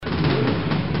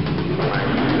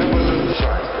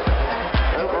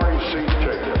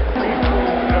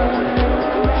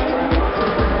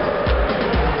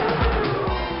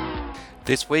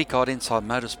This week on Inside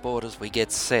Motorsport, as we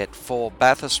get set for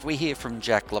Bathurst, we hear from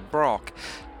Jack Le Brocq,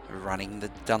 running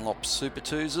the Dunlop Super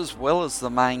 2s as well as the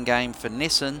main game for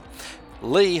Nissan.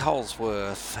 Lee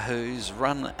Holsworth, whose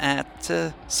run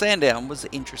at Sandown was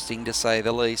interesting to say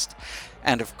the least.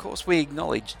 And of course we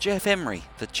acknowledge Jeff Emery,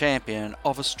 the champion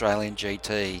of Australian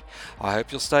GT. I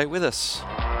hope you'll stay with us.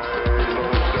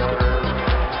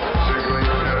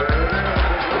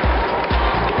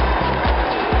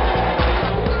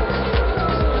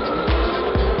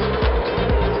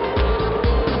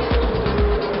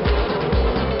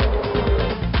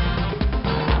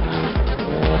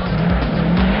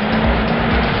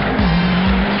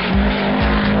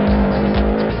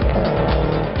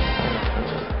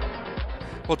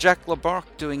 Well, Jack Le Brocq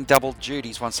doing double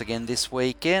duties once again this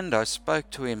weekend. I spoke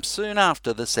to him soon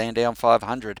after the Sandown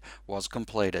 500 was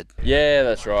completed. Yeah,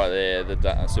 that's right.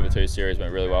 The Super 2 series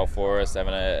went really well for us.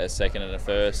 Having a second and a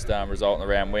first result in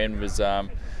the round win was, sort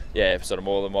of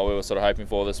more than what we were sort of hoping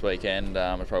for this weekend.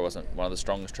 It probably wasn't one of the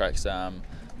strongest tracks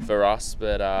for us,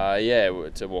 but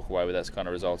to walk away with that kind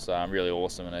of results, really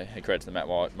awesome, and a credit to the Matt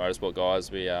White Motorsport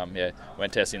guys. We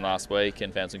went testing last week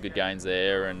and found some good gains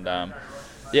there, and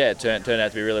it turned out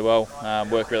to be really well.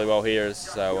 Worked really well here,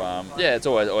 so it's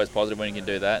always positive when you can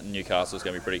do that. And Newcastle's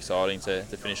going to be pretty exciting to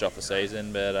finish off the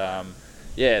season. But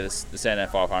the Sandown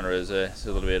 500 is a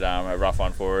little bit a rough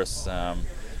one for us.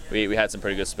 We had some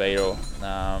pretty good speed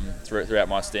throughout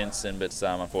my stints, but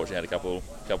unfortunately had a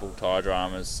couple tyre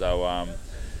dramas. So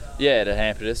it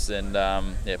hampered us and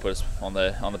put us on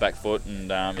the back foot, and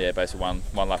basically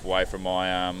one lap away from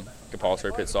my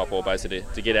compulsory pit stop, or basically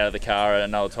to get out of the car and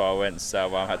another tyre went,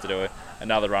 so I had to do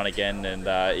another run again, and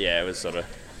it was sort of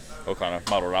all kind of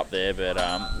muddled up there, but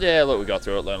we got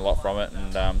through it, learned a lot from it,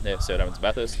 and see what happens at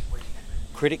Bathurst.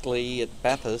 Critically at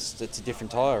Bathurst, it's a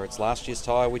different tyre. It's last year's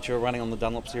tyre which you're running on the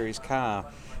Dunlop Series car.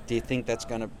 Do you think that's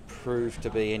going to prove to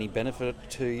be any benefit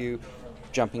to you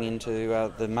jumping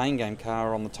into the main game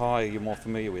car on the tyre you're more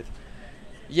familiar with?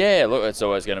 Yeah, look, it's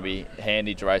always going to be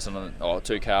handy to race on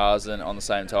two cars and on the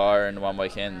same tyre in one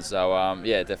weekend. So,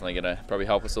 definitely going to probably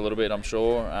help us a little bit, I'm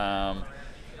sure.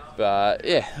 But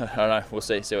I don't know. We'll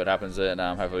see what happens, and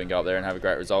hopefully we can go up there and have a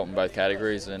great result in both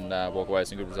categories and walk away with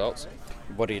some good results.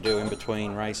 What do you do in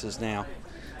between races now?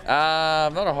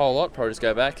 Not a whole lot. Probably just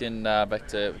go back and back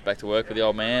to work with the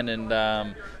old man, and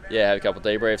have a couple of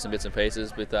debriefs and bits and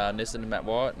pieces with Nissan and Matt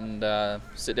White, and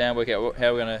sit down, work out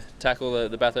how we're going to tackle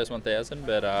the Bathurst 1000.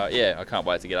 But I can't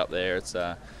wait to get up there. It's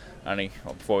only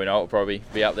before we know it, we'll probably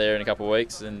be up there in a couple of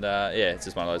weeks, and it's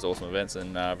just one of those awesome events,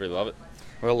 and I really love it.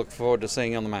 Well, look forward to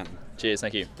seeing you on the mountain. Cheers,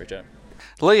 thank you, appreciate it.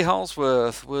 Lee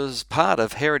Holsworth was part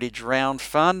of Heritage Round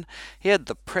Fun. He had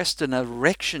the Preston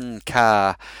Erection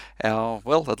car,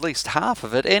 at least half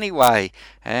of it anyway,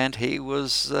 and he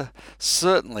was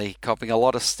certainly copping a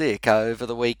lot of stick over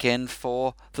the weekend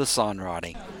for the sign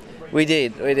riding. We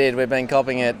did. We've been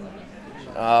copping it.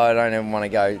 Oh, I don't even want to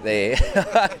go there.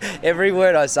 Every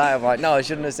word I say, I'm like, no, I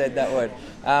shouldn't have said that word.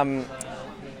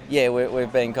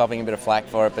 We've been copping a bit of flack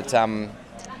for it, but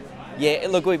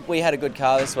look, we had a good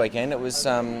car this weekend. It was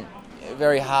a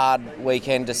very hard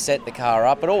weekend to set the car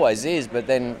up. It always is, but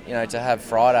then, to have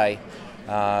Friday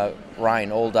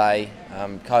rain all day,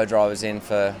 co-drivers in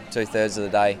for 2/3 of the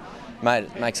day,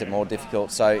 makes it more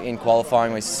difficult. So in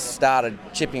qualifying, we started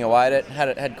chipping away at it,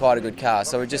 had quite a good car.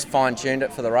 So we just fine-tuned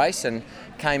it for the race and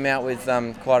came out with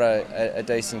quite a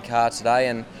decent car today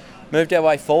and moved our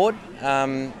way forward.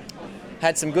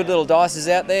 Had some good little dices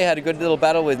out there, had a good little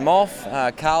battle with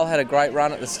Moff. Carl had a great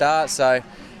run at the start, so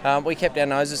we kept our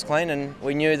noses clean, and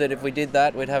we knew that if we did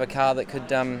that, we'd have a car that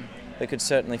could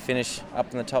certainly finish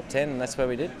up in the top 10, and that's where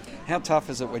we did. How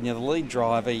tough is it when you're the lead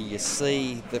driver, you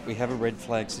see that we have a red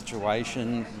flag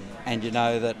situation, and you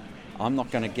know that I'm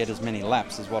not going to get as many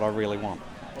laps as what I really want?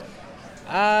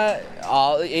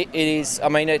 It is. I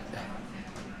mean,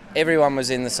 everyone was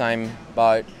in the same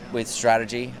boat with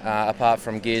strategy, apart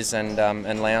from Giz and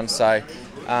Lowndes. So,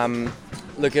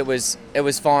 look, it was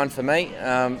fine for me.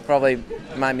 Probably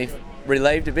made me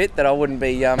relieved a bit that I wouldn't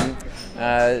be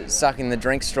sucking the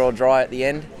drink straw dry at the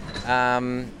end.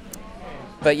 And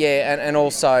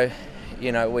also,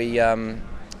 we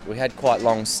had quite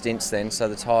long stints then, so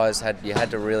the tyres you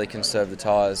had to really conserve the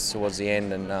tyres towards the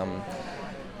end, and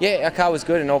our car was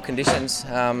good in all conditions.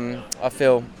 I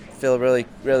feel really,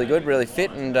 really good, really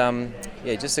fit, and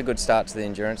just a good start to the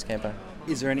endurance campaign.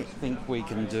 Is there anything we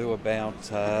can do about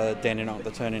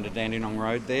the turn into Dandenong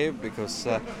Road there? Because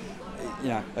a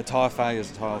tyre failure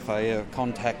is a tyre failure,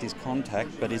 contact is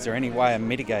contact, but is there any way of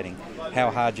mitigating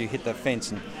how hard you hit the fence?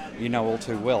 And you know all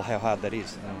too well how hard that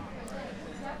is.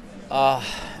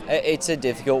 It's a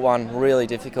difficult one, really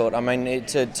difficult. I mean,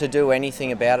 to do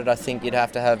anything about it, I think you'd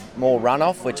have to have more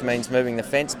runoff, which means moving the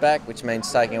fence back, which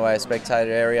means taking away a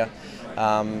spectator area.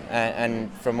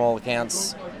 And from all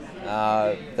accounts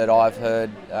that I've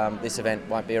heard, this event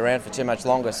won't be around for too much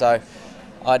longer. So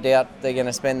I doubt they're going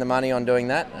to spend the money on doing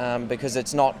that because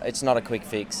it's not a quick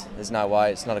fix. There's no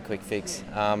way it's not a quick fix.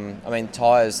 I mean,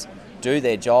 tyres do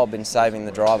their job in saving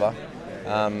the driver.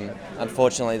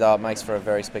 Unfortunately, though, it makes for a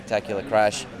very spectacular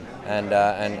crash and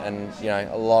you know,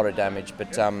 a lot of damage.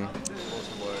 But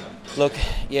look,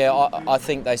 yeah, I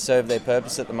think they serve their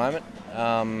purpose at the moment.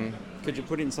 Could you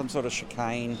put in some sort of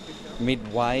chicane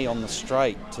midway on the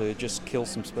straight to just kill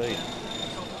some speed?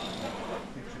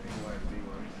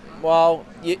 Well,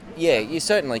 you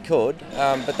certainly could,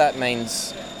 but that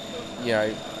means, you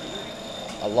know,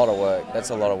 a lot of work. That's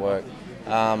a lot of work.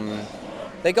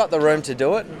 They got the room to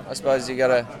do it. I suppose you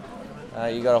got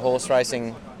a horse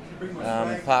racing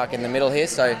park in the middle here,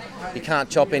 so you can't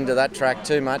chop into that track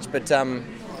too much. But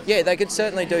yeah, they could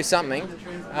certainly do something.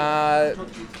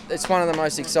 It's one of the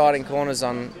most exciting corners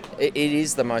on. It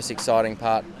is the most exciting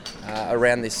part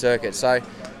around this circuit. So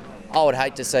I would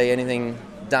hate to see anything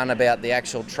done about the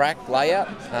actual track layout.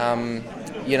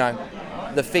 You know,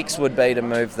 the fix would be to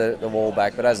move the wall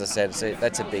back, but as I said,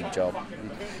 that's a big job.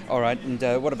 All right, and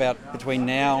what about between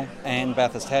now and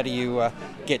Bathurst? How do you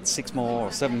get 6 more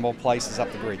or 7 more places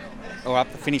up the grid, or up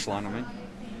the finish line, I mean?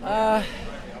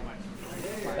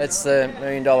 It's the $1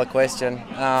 million question.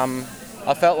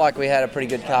 I felt like we had a pretty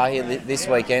good car here this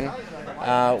weekend.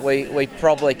 We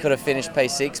probably could have finished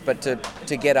P6, but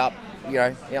to get up, you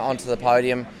know, onto the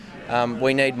podium,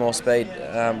 we need more speed.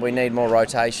 We need more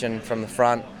rotation from the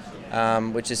front,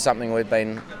 which is something we've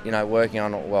been, you know, working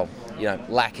on. Well, you know,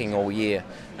 lacking all year,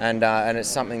 and it's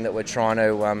something that we're trying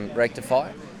to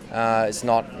rectify. It's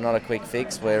not a quick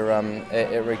fix.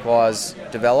 It requires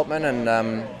development,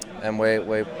 and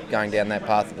we're going down that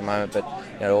path at the moment. But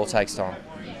you know, it all takes time.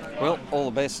 Well, all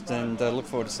the best, and look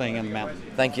forward to seeing you on the mountain.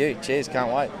 Thank you. Cheers.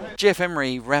 Can't wait. Jeff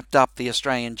Emery wrapped up the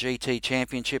Australian GT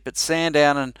Championship at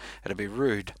Sandown, and it'd be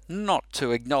rude not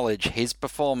to acknowledge his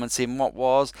performance in what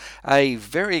was a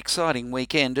very exciting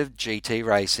weekend of GT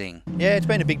racing. Yeah, it's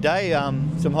been a big day.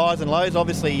 Some highs and lows.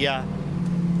 Obviously,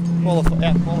 qualified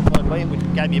Liam,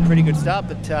 which gave me a pretty good start.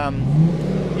 But yeah,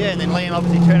 and then Liam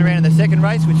obviously turned around in the second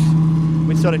race,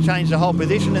 which sort of changed the whole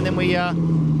position, and then we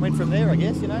went from there, I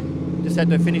guess. You know. Just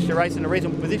had to finish the race in a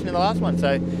reasonable position in the last one.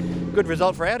 So, good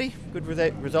result for Audi, good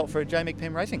result for J.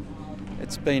 McPem Racing.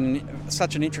 It's been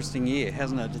such an interesting year,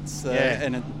 hasn't it? It's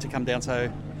and to come down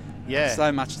so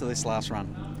much to this last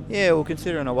run. Yeah, well,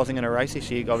 considering I wasn't going to race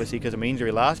this year, obviously because of my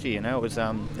injury last year, you know, it was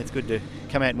it's good to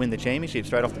come out and win the championship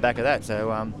straight off the back of that. So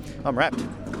I'm wrapped.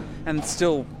 And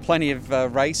still plenty of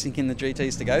racing in the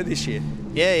GTs to go this year.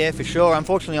 Yeah, for sure.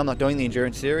 Unfortunately, I'm not doing the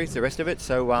endurance series, the rest of it.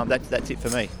 So that's it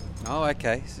for me. Oh,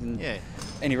 okay. Yeah.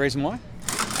 Any reason why?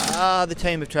 The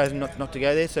team have chosen not to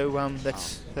go there, so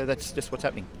that's just what's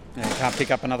happening. Yeah, you can't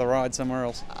pick up another ride somewhere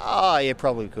else? Oh, yeah,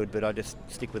 probably could, but I just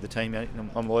stick with the team.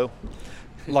 I'm loyal.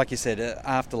 Like you said,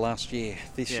 after last year,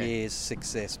 this year's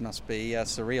success must be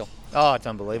surreal. Oh, it's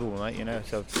unbelievable, mate. You know,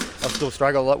 so I've still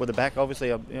struggled a lot with the back. Obviously,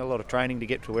 a lot of training to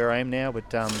get to where I am now,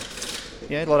 but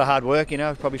a lot of hard work. You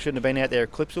know, probably shouldn't have been out there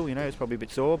at Clipsal. You know, it's probably a bit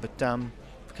sore, but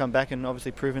come back and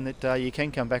obviously proven that you can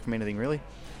come back from anything, really.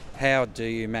 How do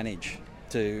you manage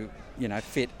to, you know,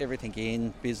 fit everything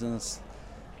in, business,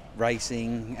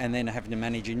 racing, and then having to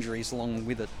manage injuries along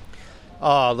with it?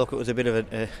 Oh, look, it was a bit of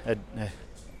a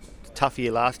tough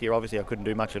year last year. Obviously, I couldn't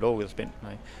do much at all. We spent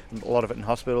a lot of it in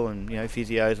hospital and, you know,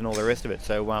 physios and all the rest of it.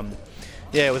 So,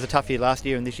 yeah, it was a tough year last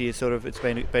year, and this year sort of it's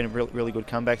been a really good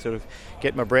comeback. Sort of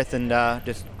getting my breath and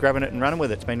just grabbing it and running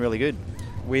with it. It's been really good.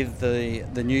 With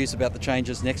the news about the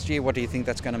changes next year, what do you think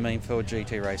that's going to mean for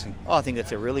GT racing? Oh, I think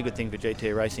that's a really good thing for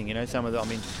GT racing. You know,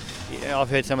 I've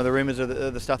heard some of the rumours of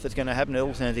the stuff that's going to happen. It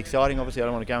all sounds exciting. Obviously, I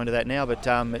don't want to go into that now, but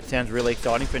it sounds really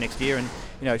exciting for next year, and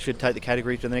you know, it should take the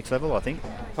category to the next level, I think.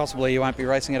 Possibly you won't be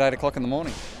racing at 8 o'clock in the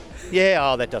morning.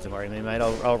 Yeah, that doesn't worry me, mate.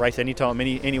 I'll race anytime,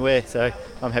 anywhere, so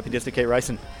I'm happy just to keep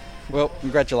racing. Well,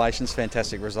 congratulations,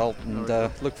 fantastic result, and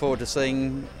look forward to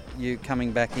seeing you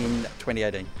coming back in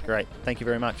 2018. Great, thank you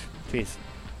very much. Cheers.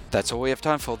 That's all we have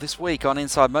time for this week on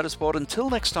Inside Motorsport. Until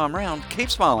next time round, keep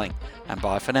smiling and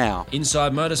bye for now.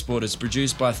 Inside Motorsport is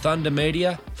produced by Thunder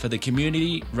Media for the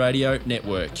Community Radio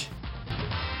Network.